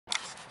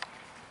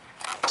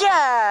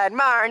Good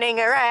morning,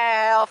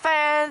 rail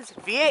fans.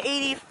 Via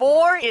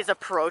 84 is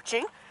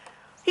approaching.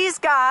 He's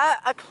got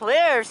a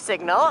clear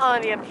signal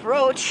on the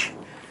approach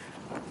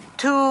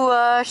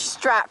to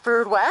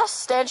Stratford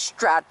West and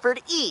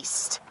Stratford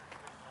East.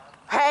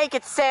 Hank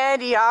and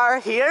Sandy are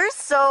here,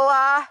 so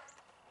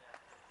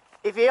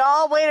if you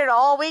all waited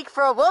all week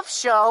for a Woof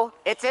show,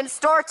 it's in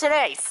store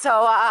today.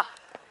 So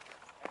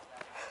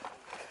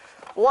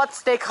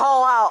once they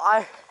call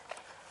out,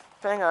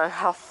 depending on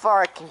how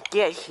far I can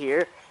get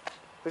here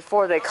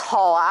before they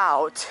call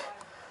out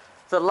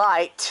the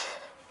light.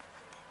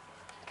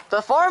 The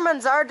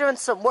foremans are doing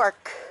some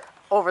work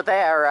over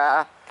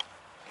there.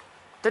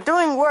 They're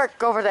doing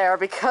work over there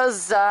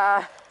because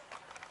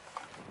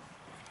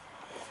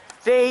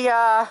they,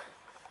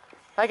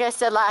 like I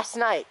said last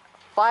night,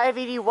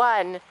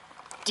 581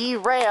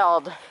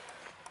 derailed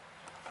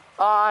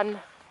on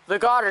the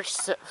Goddard,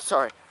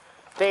 sorry,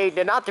 they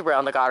did not derail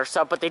on the Goddard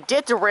sub, but they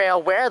did derail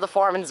where the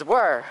foremans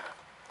were.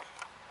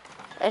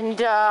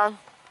 And,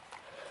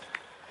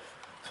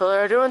 so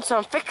they're doing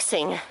some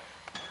fixing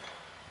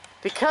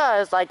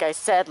because, like I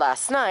said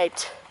last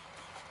night,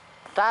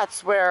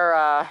 that's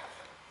where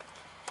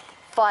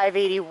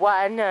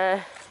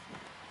 581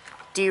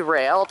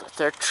 derailed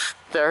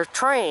their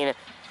train.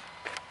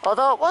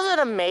 Although it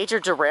wasn't a major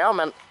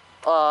derailment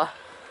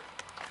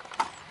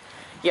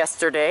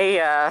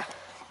yesterday,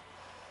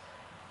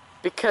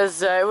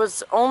 because it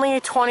was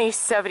only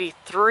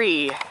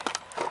 2073.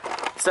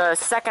 It's a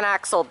second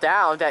axle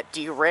down that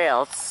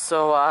derailed.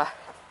 So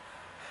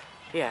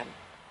yeah,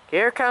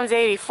 here comes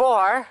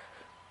 84.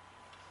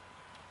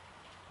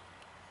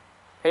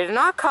 They did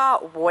not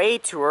caught way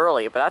too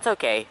early, but that's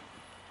okay.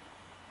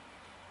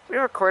 We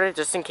recorded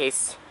just in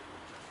case.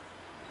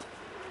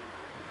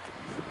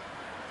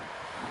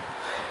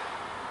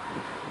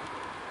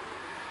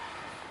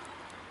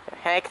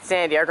 Hank and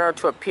Sandy are going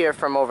to appear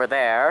from over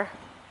there.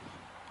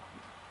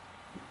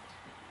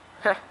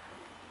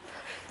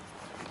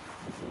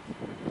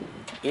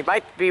 He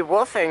might be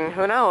woofing,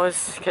 who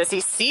knows, because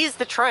he sees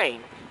the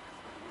train.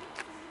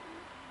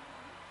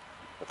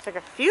 Looks like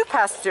a few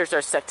passengers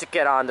are set to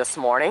get on this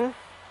morning.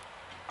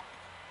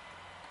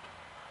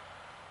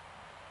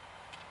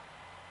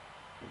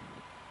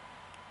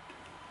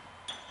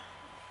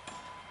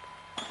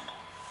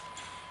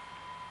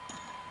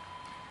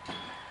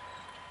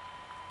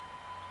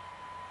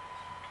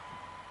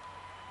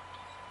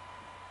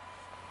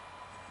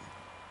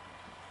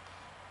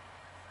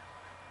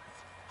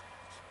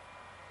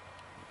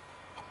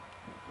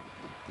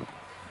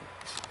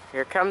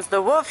 Here comes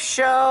the Woof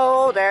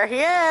show. There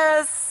he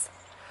is.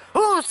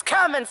 Who's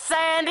coming,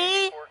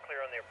 Sandy? We're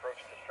clear on the approach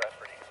to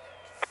Stratford East.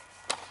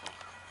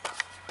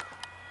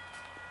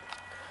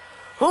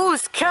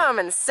 Who's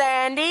coming,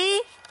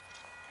 Sandy?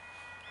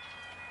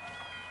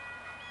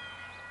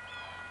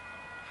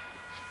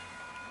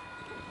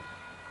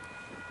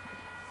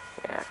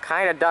 Yeah,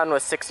 kind of done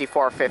with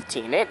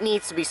 6415. It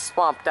needs to be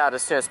swamped out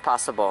as soon as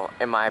possible,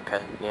 in my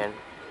opinion.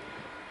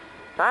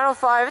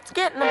 905, it's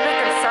getting a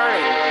bit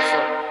concerning.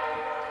 So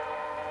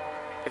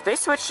if they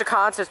switch to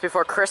concerts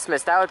before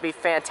Christmas, that would be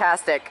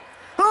fantastic.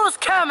 Who's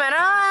coming,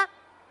 huh?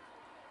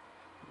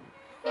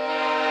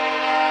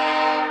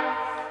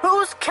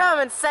 Who's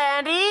coming,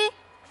 Sandy?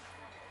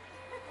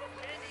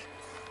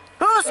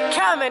 Who's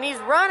coming? He's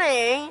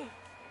running.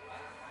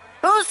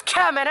 Who's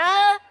coming,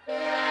 huh?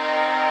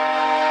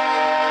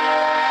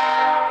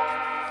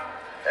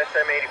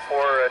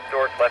 SM84,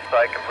 Dork, left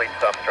side, complete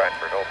stop,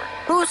 Stratford, over.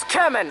 Who's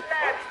coming?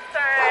 Left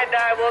side,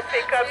 I will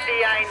pick up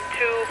the line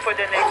 2 for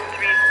the next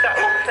 3 stops,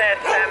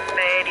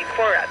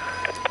 SM84 at.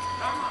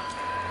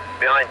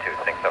 Behind 2,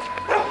 think so.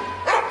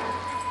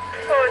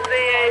 For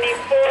the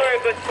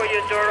 84, good for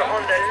your door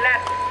on the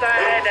left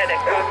side at a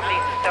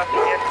complete stop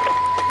here.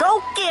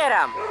 Go get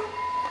him!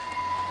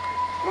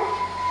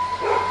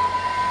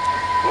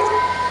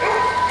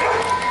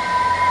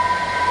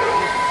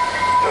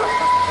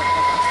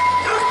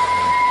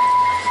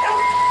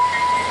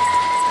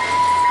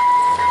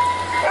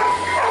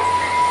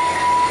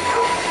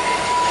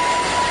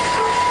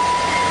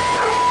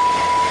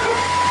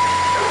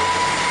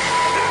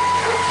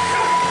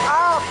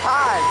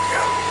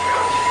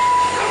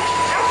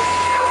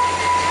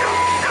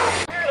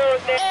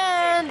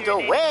 And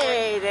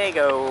away they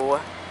go. 84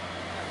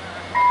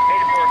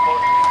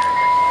 close.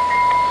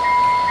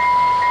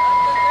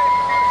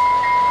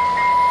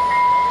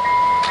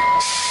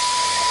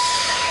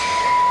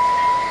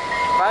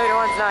 Probably no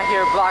one's not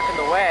here blocking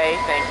the way,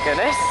 thank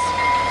goodness.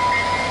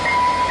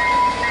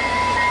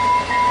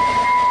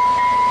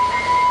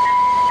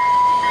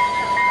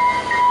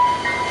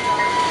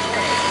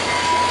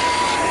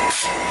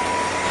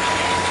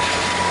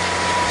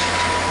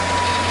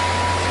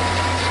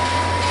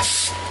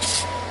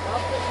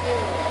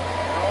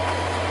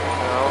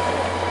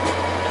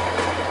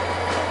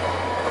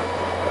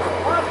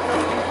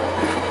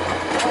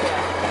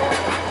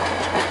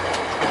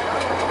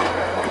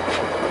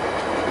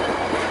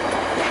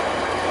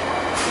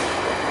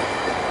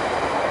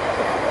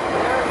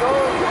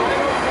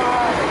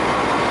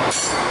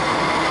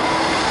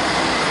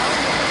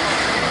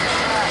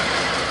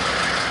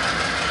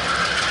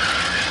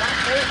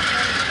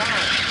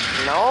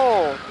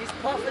 No. He's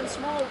puffing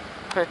smoke.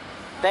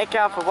 Thank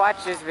y'all for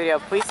watching this video.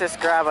 Please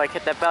subscribe, like,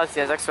 hit that bell, see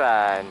you in the next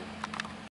one.